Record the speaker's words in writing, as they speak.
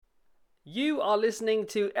You are listening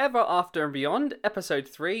to Ever After and Beyond, episode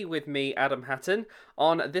 3, with me, Adam Hatton.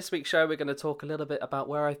 On this week's show, we're going to talk a little bit about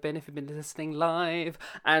where I've been if you've been listening live,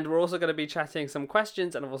 and we're also going to be chatting some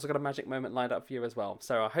questions, and I've also got a magic moment lined up for you as well.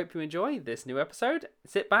 So I hope you enjoy this new episode.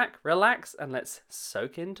 Sit back, relax, and let's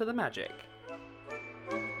soak into the magic.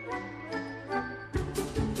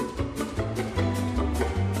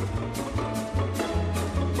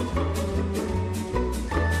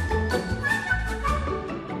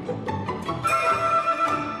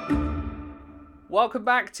 Welcome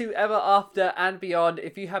back to Ever After and Beyond.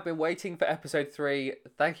 If you have been waiting for episode 3,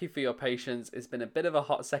 thank you for your patience. It's been a bit of a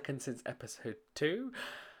hot second since episode 2.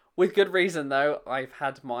 With good reason though, I've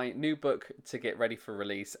had my new book to get ready for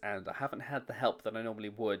release and I haven't had the help that I normally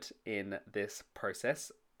would in this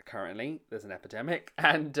process. Currently, there's an epidemic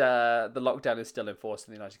and the lockdown is still enforced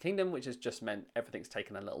in the United Kingdom, which has just meant everything's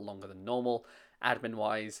taken a little longer than normal,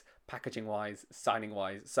 admin-wise, packaging-wise,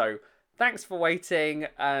 signing-wise. So thanks for waiting,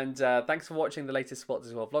 and thanks for watching the latest Walt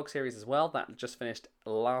Disney World vlog series as well. That just finished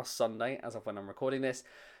last Sunday, as of when I'm recording this.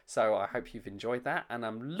 So I hope you've enjoyed that, and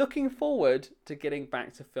I'm looking forward to getting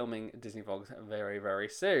back to filming Disney vlogs very, very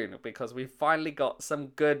soon, because we've finally got some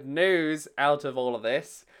good news out of all of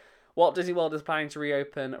this. Walt Disney World is planning to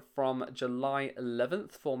reopen from July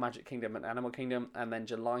 11th for Magic Kingdom and Animal Kingdom, and then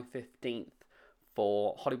July 15th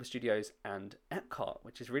for Hollywood Studios and Epcot,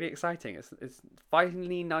 which is really exciting. It's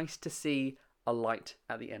finally nice to see a light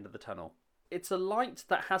at the end of the tunnel. It's a light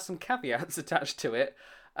that has some caveats attached to it.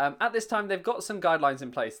 At this time, they've got some guidelines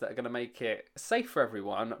in place that are going to make it safe for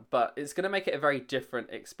everyone, but it's going to make it a very different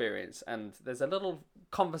experience. And there's a little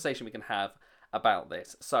conversation we can have about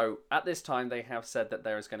this. So at this time, they have said that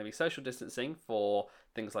there is going to be social distancing for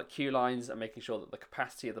things like queue lines and making sure that the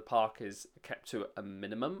capacity of the park is kept to a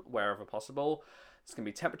minimum wherever possible. There's going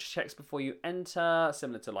to be temperature checks before you enter,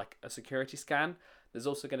 similar to like a security scan. There's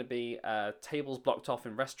also going to be tables blocked off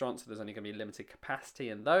in restaurants, so there's only going to be limited capacity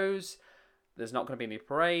in those. There's not going to be any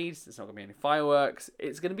parades. There's not going to be any fireworks.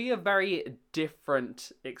 It's going to be a very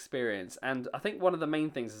different experience. And I think one of the main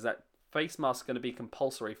things is that face masks are going to be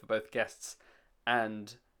compulsory for both guests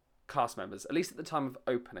and cast members, at least at the time of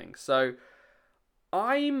opening. So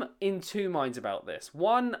I'm in two minds about this.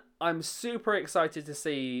 One, I'm super excited to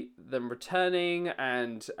see them returning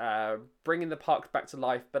and bringing the park back to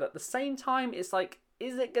life, but at the same time, it's like,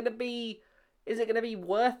 is it going to be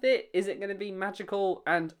worth it? Is it going to be magical?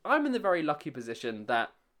 And I'm in the very lucky position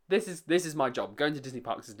that this is my job. Going to Disney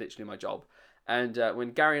parks is literally my job. And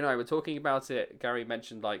when Gary and I were talking about it, Gary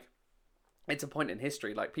mentioned like it's a point in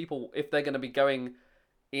history. Like people, if they're going to be going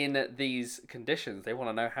in these conditions, they want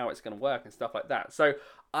to know how it's going to work and stuff like that. So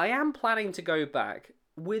I am planning to go back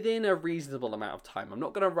within a reasonable amount of time. I'm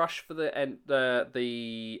not going to rush for the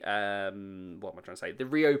what am I trying to say? The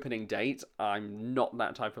reopening date. I'm not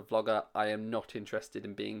that type of vlogger. I am not interested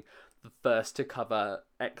in being the first to cover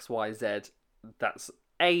XYZ. That's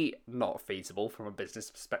A, not feasible from a business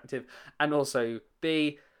perspective, and also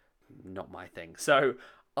B, not my thing. So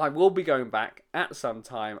I will be going back at some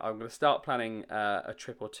time. I'm going to start planning a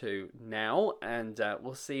trip or two now, and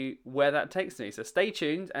we'll see where that takes me. So stay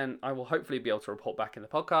tuned, and I will hopefully be able to report back in the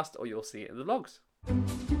podcast, or you'll see it in the vlogs.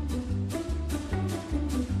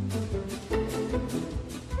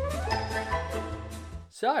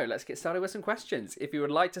 So let's get started with some questions. If you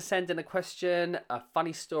would like to send in a question, a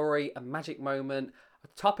funny story, a magic moment, a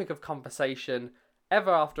topic of conversation,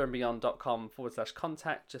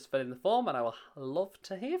 everafterandbeyond.com/contact. Just fill in the form and I will love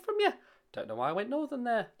to hear from you. Don't know why I went northern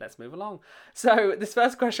there. Let's move along. So this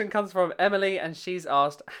first question comes from Emily, and she's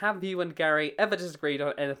asked, have you and Gary ever disagreed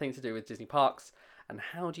on anything to do with Disney parks, and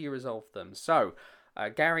how do you resolve them? So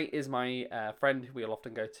Gary is my friend. We'll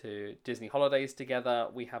often go to Disney holidays together.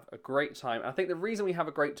 We have a great time. I think the reason we have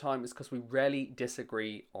a great time is because we rarely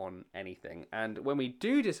disagree on anything. And when we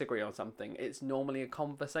do disagree on something, it's normally a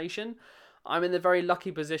conversation. I'm in the very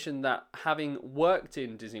lucky position that having worked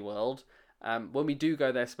in Disney World, when we do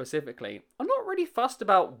go there specifically, I'm not really fussed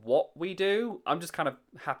about what we do. I'm just kind of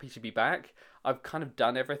happy to be back. I've kind of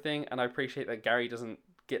done everything, and I appreciate that Gary doesn't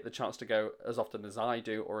get the chance to go as often as I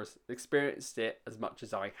do, or has experienced it as much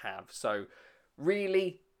as I have. So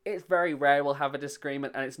really, it's very rare we'll have a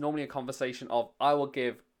disagreement, and it's normally a conversation of I will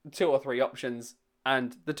give 2 or 3 options,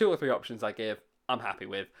 and the 2 or 3 options I give, I'm happy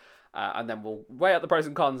with. And then we'll weigh out the pros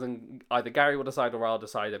and cons, and either Gary will decide or I'll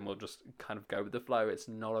decide, and we'll just kind of go with the flow. It's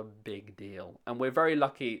not a big deal. And we're very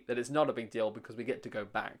lucky that it's not a big deal because we get to go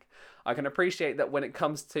back. I can appreciate that when it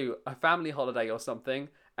comes to a family holiday or something,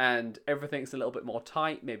 and everything's a little bit more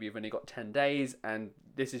tight, maybe you've only got 10 days, and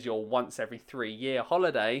this is your once every 3-year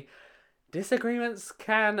holiday, disagreements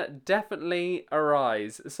can definitely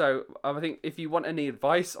arise. So I think if you want any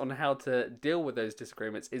advice on how to deal with those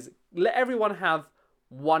disagreements, is let everyone have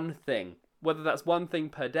one thing, whether that's one thing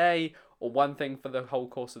per day or one thing for the whole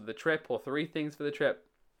course of the trip or 3 things for the trip.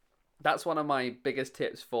 That's one of my biggest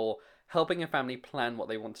tips for helping a family plan what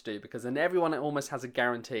they want to do, because then everyone almost has a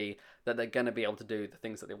guarantee that they're going to be able to do the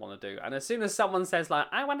things that they want to do. And as soon as someone says like,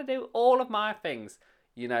 I want to do all of my things,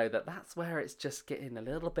 you know that's where it's just getting a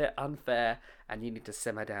little bit unfair and you need to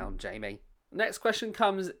simmer down, Jamie. Next question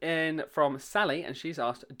comes in from Sally, and she's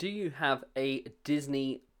asked, do you have a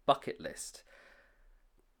Disney bucket list?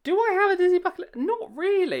 Do I have a Disney bucket list? Not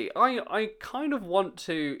really. I kind of want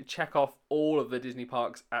to check off all of the Disney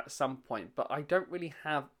parks at some point, but I don't really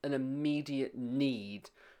have an immediate need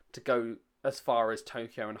to go as far as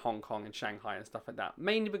Tokyo and Hong Kong and Shanghai and stuff like that.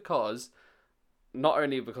 Mainly because, not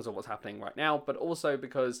only because of what's happening right now, but also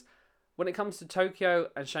because when it comes to Tokyo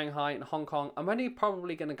and Shanghai and Hong Kong, I'm only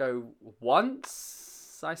probably going to go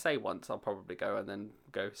once. I say once, I'll probably go and then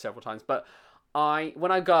go several times. But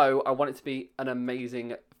when I go, I want it to be an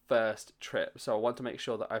amazing first trip. So I want to make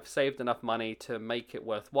sure that I've saved enough money to make it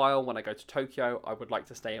worthwhile. When I go to Tokyo, I would like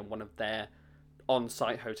to stay in one of their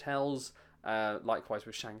on-site hotels. Likewise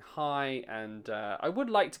with Shanghai. And I would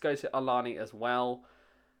like to go to Aulani as well.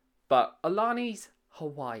 But Aulani's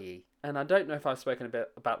Hawaii. And I don't know if I've spoken a bit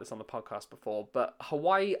about this on the podcast before, but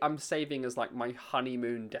Hawaii I'm saving as like my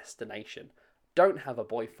honeymoon destination. Don't have a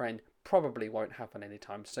boyfriend. Probably won't happen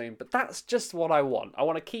anytime soon. But that's just what I want. I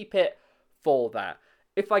want to keep it for that.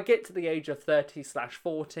 If I get to the age of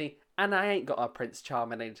 30/40 and I ain't got a Prince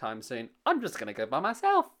Charming anytime soon, I'm just going to go by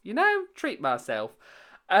myself, treat myself.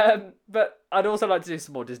 But I'd also like to do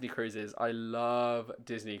some more Disney cruises. I love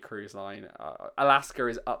Disney Cruise Line. Alaska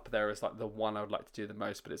is up there as like the one I would like to do the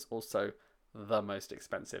most, but it's also the most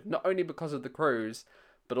expensive. Not only because of the cruise,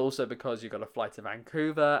 but also because you've got to fly to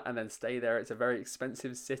Vancouver and then stay there. It's a very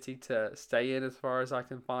expensive city to stay in as far as I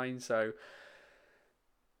can find. So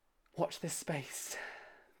watch this space.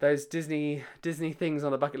 Those Disney things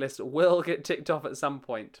on the bucket list will get ticked off at some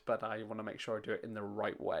point, but I want to make sure I do it in the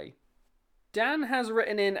right way. Dan has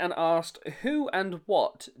written in and asked, who and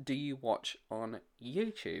what do you watch on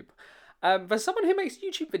YouTube? For someone who makes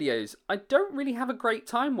YouTube videos, I don't really have a great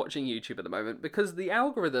time watching YouTube at the moment because the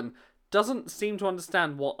algorithm doesn't seem to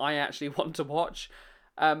understand what I actually want to watch.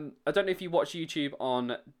 I don't know if you watch YouTube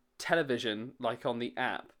on television, like on the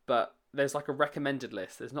app, but there's like a recommended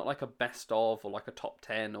list. There's not like a best of or like a top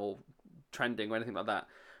 10 or trending or anything like that,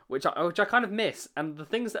 which I kind of miss. And the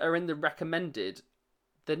things that are in the recommended,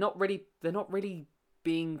 they're not really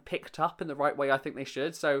being picked up in the right way I think they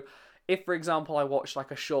should. So if, for example, I watch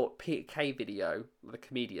like a short PK video with a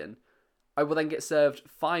comedian, I will then get served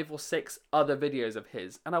 5 or 6 other videos of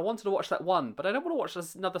his. And I wanted to watch that one, but I don't want to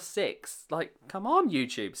watch another 6. Like, come on,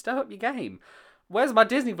 YouTube, step up your game. Where's my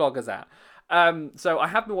Disney vloggers at? So I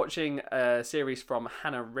have been watching a series from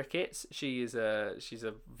Hannah Ricketts. She's a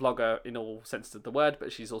vlogger in all senses of the word,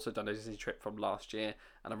 but she's also done a Disney trip from last year,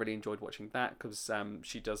 and I really enjoyed watching that because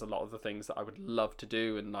she does a lot of the things that I would love to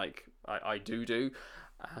do, and like I do.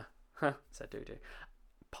 Said do.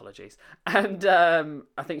 Apologies. And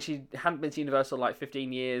I think she hadn't been to Universal like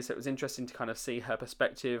 15 years, so it was interesting to kind of see her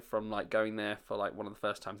perspective from like going there for like one of the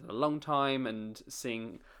first times in a long time and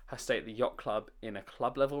seeing her stay at the yacht club in a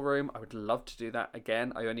club level room. I would love to do that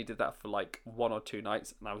again. I only did that for like 1 or 2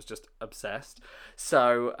 nights and I was just obsessed.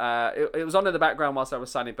 So it was on in the background whilst I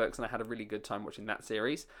was signing books, and I had a really good time watching that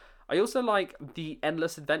series. I also like The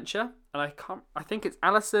Endless Adventure, and I think it's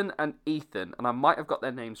Alison and Ethan, and I might have got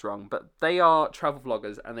their names wrong, but they are travel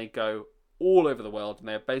vloggers and they go all over the world, and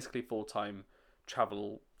they're basically full-time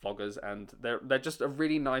travel vloggers, and they're just a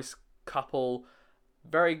really nice couple,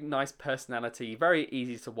 very nice personality, very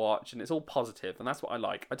easy to watch, and it's all positive, and that's what I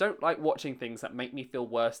like. I don't like watching things that make me feel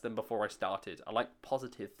worse than before I started. I like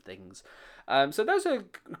positive things. So those are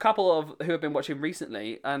a couple of who have been watching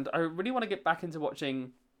recently, and I really want to get back into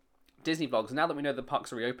watching Disney vlogs. Now that we know the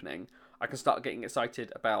parks are reopening, I can start getting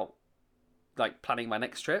excited about like planning my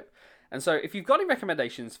next trip. And so if you've got any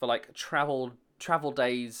recommendations for like travel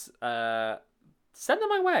days, send them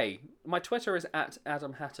my way. My Twitter is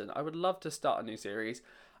 @AdamHatton. I would love to start a new series.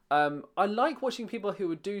 I like watching people who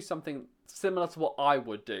would do something similar to what I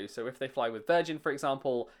would do. So if they fly with Virgin, for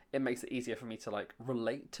example, it makes it easier for me to like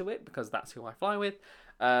relate to it because that's who I fly with.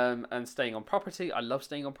 And staying on property. I love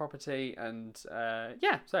staying on property. And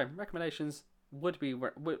so recommendations would be...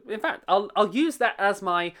 In fact, I'll use that as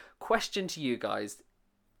my question to you guys.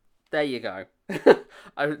 There you go.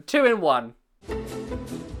 2 in 1.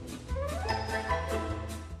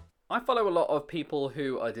 I follow a lot of people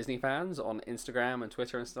who are Disney fans on Instagram and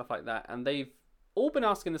Twitter and stuff like that, and they've all been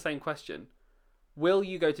asking the same question. Will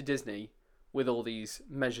you go to Disney with all these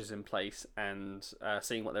measures in place and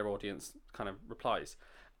seeing what their audience kind of replies?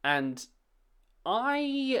 And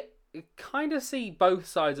I kind of see both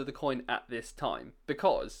sides of the coin at this time,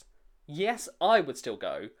 because yes, I would still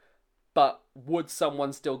go, but would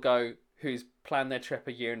someone still go who's planned their trip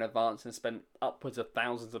a year in advance and spent upwards of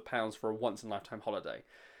thousands of pounds for a once-in-a-lifetime holiday?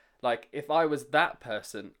 Like, if I was that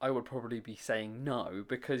person, I would probably be saying no,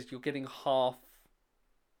 because you're getting half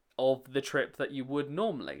of the trip that you would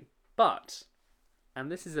normally. But,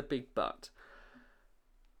 and this is a big but,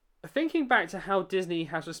 thinking back to how Disney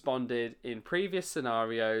has responded in previous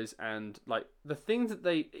scenarios, and like the things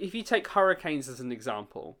that if you take hurricanes as an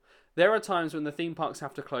example, there are times when the theme parks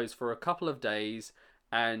have to close for a couple of days,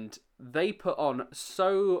 and they put on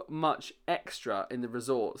so much extra in the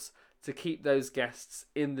resorts to keep those guests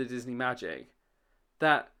in the Disney magic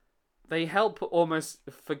that they help almost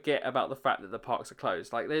forget about the fact that the parks are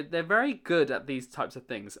closed. Like, they're very good at these types of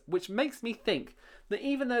things, which makes me think that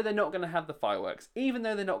even though they're not going to have the fireworks, even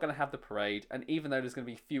though they're not going to have the parade, and even though there's going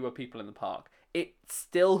to be fewer people in the park, it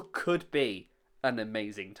still could be an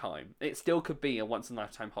amazing time. It still could be a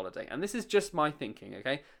once-in-a-lifetime holiday. And this is just my thinking,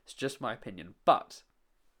 okay? It's just my opinion. But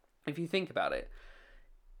if you think about it,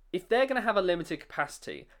 if they're going to have a limited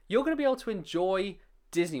capacity, you're going to be able to enjoy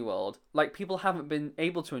Disney World like people haven't been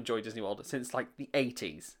able to enjoy Disney World since like the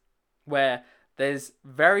 80s, where there's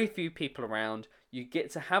very few people around. You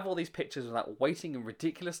get to have all these pictures without waiting in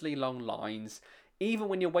ridiculously long lines. Even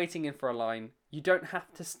when you're waiting in for a line, you don't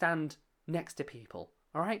have to stand next to people,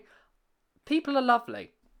 all right? People are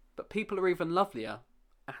lovely, but people are even lovelier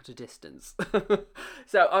at a distance.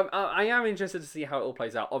 So I am interested to see how it all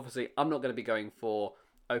plays out. Obviously, I'm not going to be going for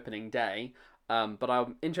opening day, but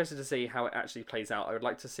I'm interested to see how it actually plays out. I would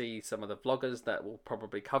like to see some of the vloggers that will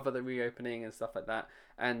probably cover the reopening and stuff like that.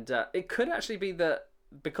 And it could actually be that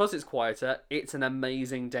because it's quieter, it's an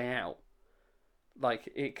amazing day out. Like,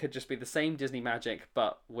 it could just be the same Disney magic,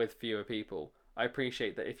 but with fewer people. I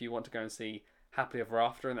appreciate that if you want to go and see Happily Ever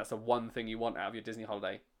After, and that's the one thing you want out of your Disney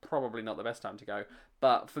holiday, probably not the best time to go.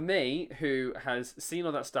 But for me, who has seen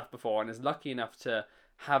all that stuff before and is lucky enough to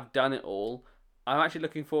have done it all, I'm actually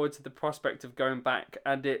looking forward to the prospect of going back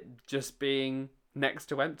and it just being next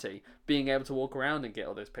to empty, being able to walk around and get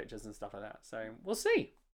all those pictures and stuff like that. So we'll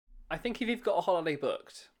see. I think if you've got a holiday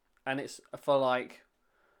booked and it's for like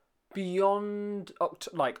beyond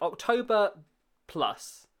October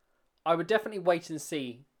plus, I would definitely wait and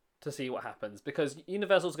see to see what happens, because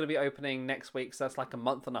Universal's going to be opening next week, so that's like a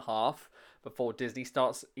month and a half before Disney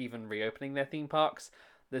starts even reopening their theme parks.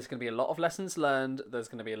 There's going to be a lot of lessons learned. There's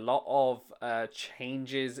going to be a lot of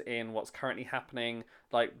changes in what's currently happening.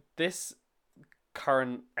 Like, this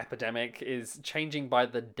current epidemic is changing by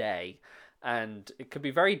the day, and it could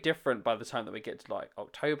be very different by the time that we get to like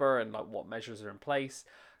October and like what measures are in place,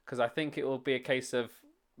 because I think it will be a case of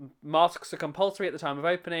masks are compulsory at the time of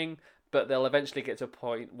opening, but they'll eventually get to a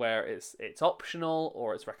point where it's optional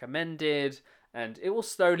or it's recommended, and it will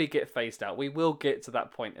slowly get phased out. We will get to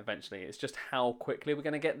that point eventually. It's just how quickly we're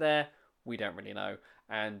going to get there, we don't really know.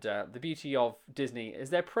 And the beauty of Disney is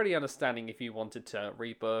they're pretty understanding if you wanted to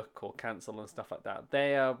rebook or cancel and stuff like that.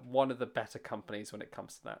 They are one of the better companies when it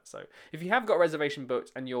comes to that. So if you have got a reservation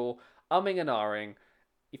booked and you're umming and ahhing,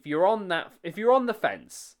 if you're on the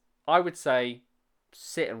fence, I would say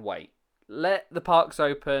sit and wait. Let the parks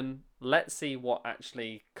open. Let's see what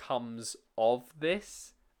actually comes of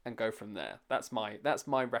this and go from there. That's my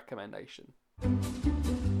recommendation.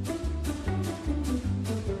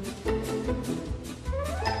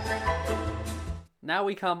 Now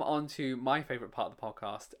we come on to my favourite part of the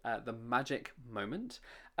podcast, the magic moment.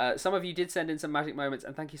 Some of you did send in some magic moments,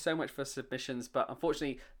 and thank you so much for submissions, but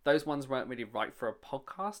unfortunately those ones weren't really right for a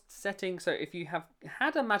podcast setting. So if you have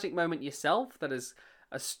had a magic moment yourself that is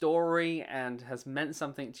a story and has meant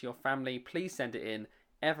something to your family, please send it in,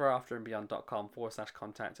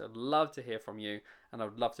 everafterandbeyond.com/contact. I'd love to hear from you, and I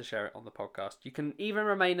would love to share it on the podcast. You can even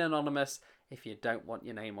remain anonymous if you don't want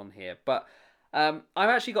your name on here. But I've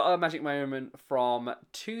actually got a magic moment from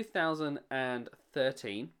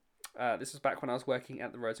 2013. This was back when I was working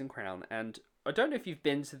at the Rose and Crown, and I don't know if you've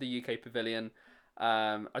been to the UK Pavilion.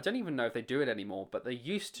 I don't even know if they do it anymore, but they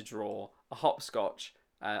used to draw a hopscotch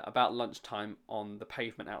about lunchtime on the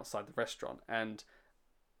pavement outside the restaurant. And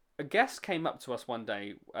a guest came up to us one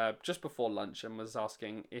day just before lunch and was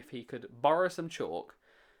asking if he could borrow some chalk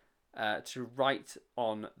to write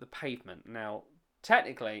on the pavement. Now,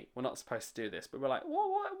 technically, we're not supposed to do this, but we're like,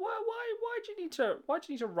 why do you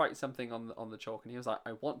need to write something on the chalk? And he was like,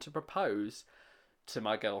 I want to propose to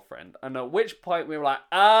my girlfriend. And at which point we were like,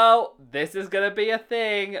 oh, this is going to be a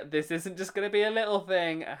thing. This isn't just going to be a little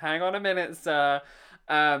thing. Hang on a minute, sir.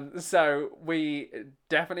 So we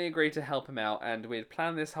definitely agreed to help him out, and we had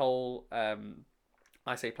planned this whole,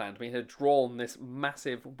 I say planned, we had drawn this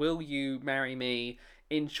massive "Will you marry me?"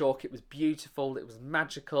 in chalk. It was beautiful, it was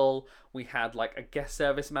magical. We had like a guest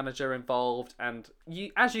service manager involved, and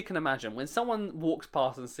as you can imagine, when someone walks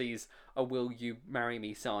past and sees a "Will you marry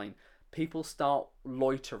me" sign, people start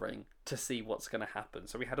loitering to see what's going to happen.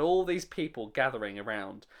 So we had all these people gathering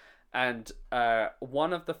around, and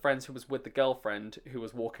one of the friends who was with the girlfriend, who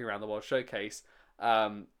was walking around the World Showcase,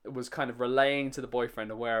 was kind of relaying to the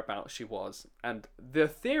boyfriend whereabouts she was. And the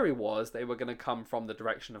theory was they were going to come from the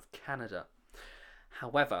direction of Canada.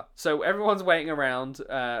 However, so everyone's waiting around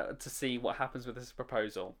to see what happens with this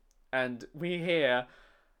proposal. And we hear,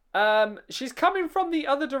 she's coming from the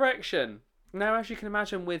other direction. Now, as you can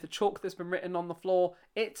imagine, with chalk that's been written on the floor,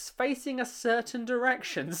 it's facing a certain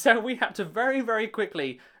direction. So we had to very, very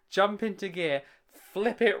quickly jump into gear,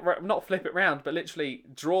 not flip it round, but literally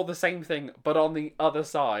draw the same thing, but on the other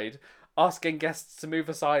side, asking guests to move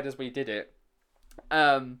aside as we did it.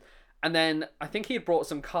 And then I think he had brought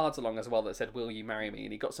some cards along as well that said, "Will you marry me?"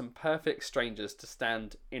 And he got some perfect strangers to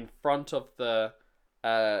stand in front of the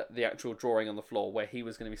actual drawing on the floor where he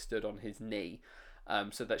was going to be stood on his knee,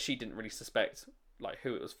 so that she didn't really suspect like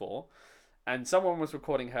who it was for. And someone was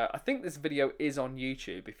recording her. I think this video is on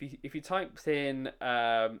YouTube. If you typed in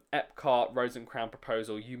Epcot Rose and Crown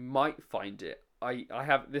proposal, you might find it. I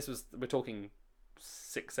have. We're talking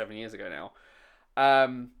 6-7 years ago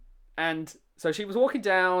now. And so she was walking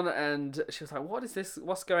down, and she was like, "What is this?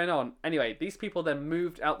 What's going on?" Anyway, these people then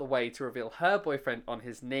moved out the way to reveal her boyfriend on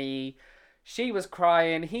his knee. She was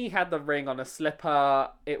crying. He had the ring on a slipper.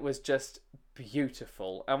 It was just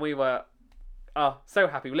beautiful, and we were so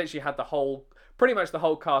happy. We literally had pretty much the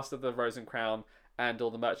whole cast of the Rose and Crown and all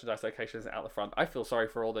the merchandise locations out the front. I feel sorry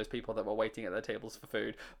for all those people that were waiting at their tables for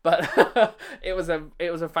food, but it was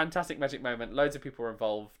a fantastic magic moment. Loads of people were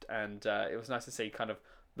involved, and it was nice to see kind of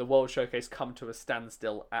the World Showcase come to a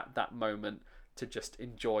standstill at that moment to just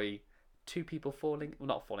enjoy two people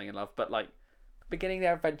not falling in love, but like beginning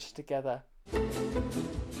their adventure together.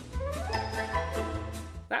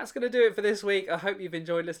 That's going to do it for this week. I hope you've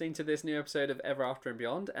enjoyed listening to this new episode of Ever After and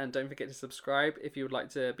Beyond. And don't forget to subscribe if you would like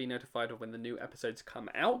to be notified of when the new episodes come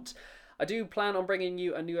out. I do plan on bringing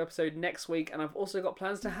you a new episode next week. And I've also got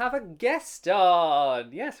plans to have a guest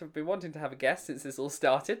on. Yes, I've been wanting to have a guest since this all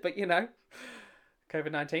started. But,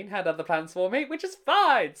 COVID-19 had other plans for me, which is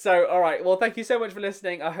fine. So, all right. Well, thank you so much for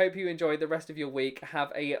listening. I hope you enjoyed the rest of your week.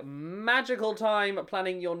 Have a magical time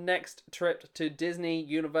planning your next trip to Disney,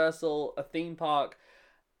 Universal, a theme park.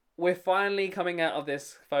 We're finally coming out of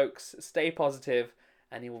this, folks. Stay positive,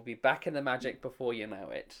 and you will be back in the magic before you know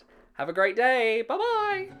it. Have a great day.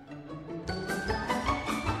 Bye-bye.